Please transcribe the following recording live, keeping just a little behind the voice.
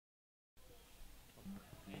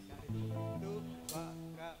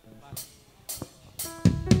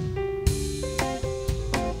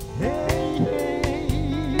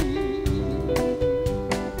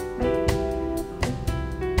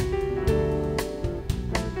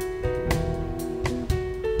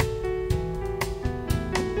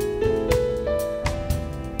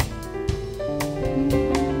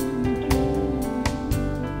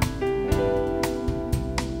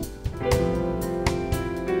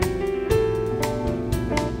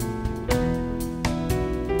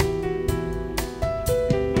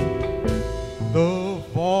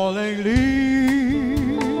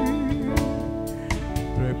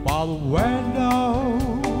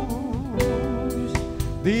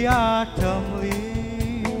the autumn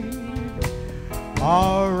leaves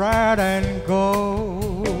are red and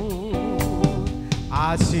gold.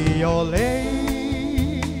 I see your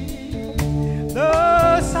lady,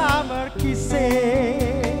 the summer kisses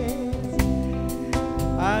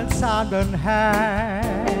and sunburned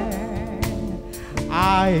hand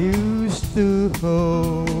I used to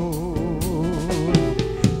hold.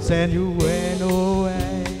 Then you went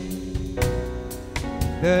away,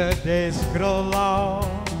 the days grow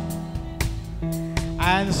long,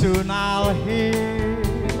 and soon I'll hear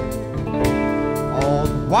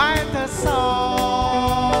old winter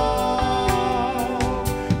song.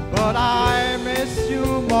 But I miss you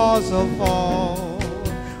most of all,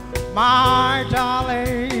 my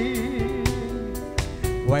darling,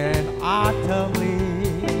 when autumn leaves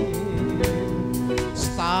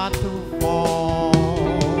start to fall.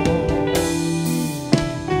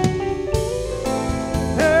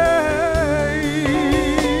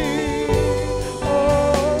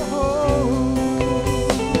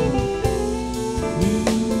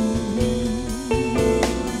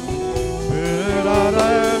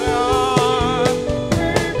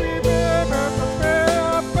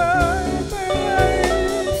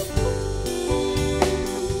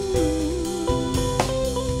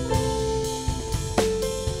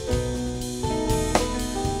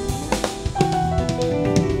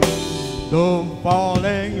 The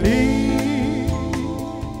falling leaves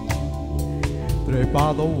drip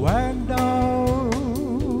out the windows,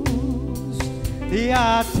 the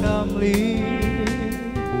autumn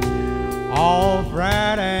leaves of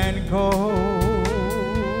red and gold.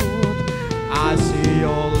 I see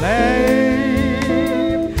your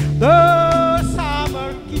lane, the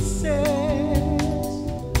summer kisses,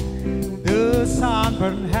 the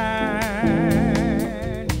sunburned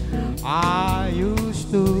hand I used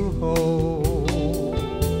to hold.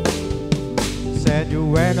 Said you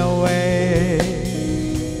went away,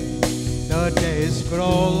 the days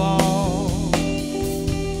grow long,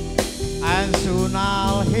 and soon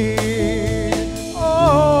I'll hear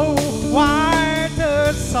oh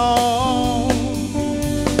winter song.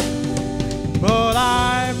 But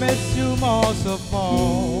I miss you most of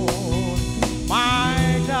all,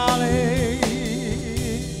 my darling,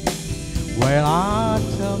 when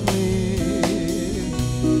autumn leaves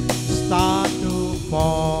start to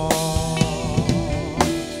fall.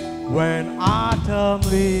 When autumn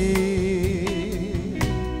leaves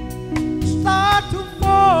start to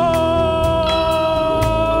fall,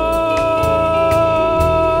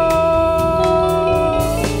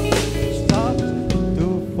 start to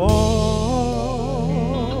fall.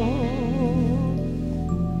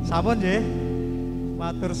 Sampun nggih,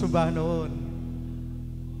 matur sembah nuwun.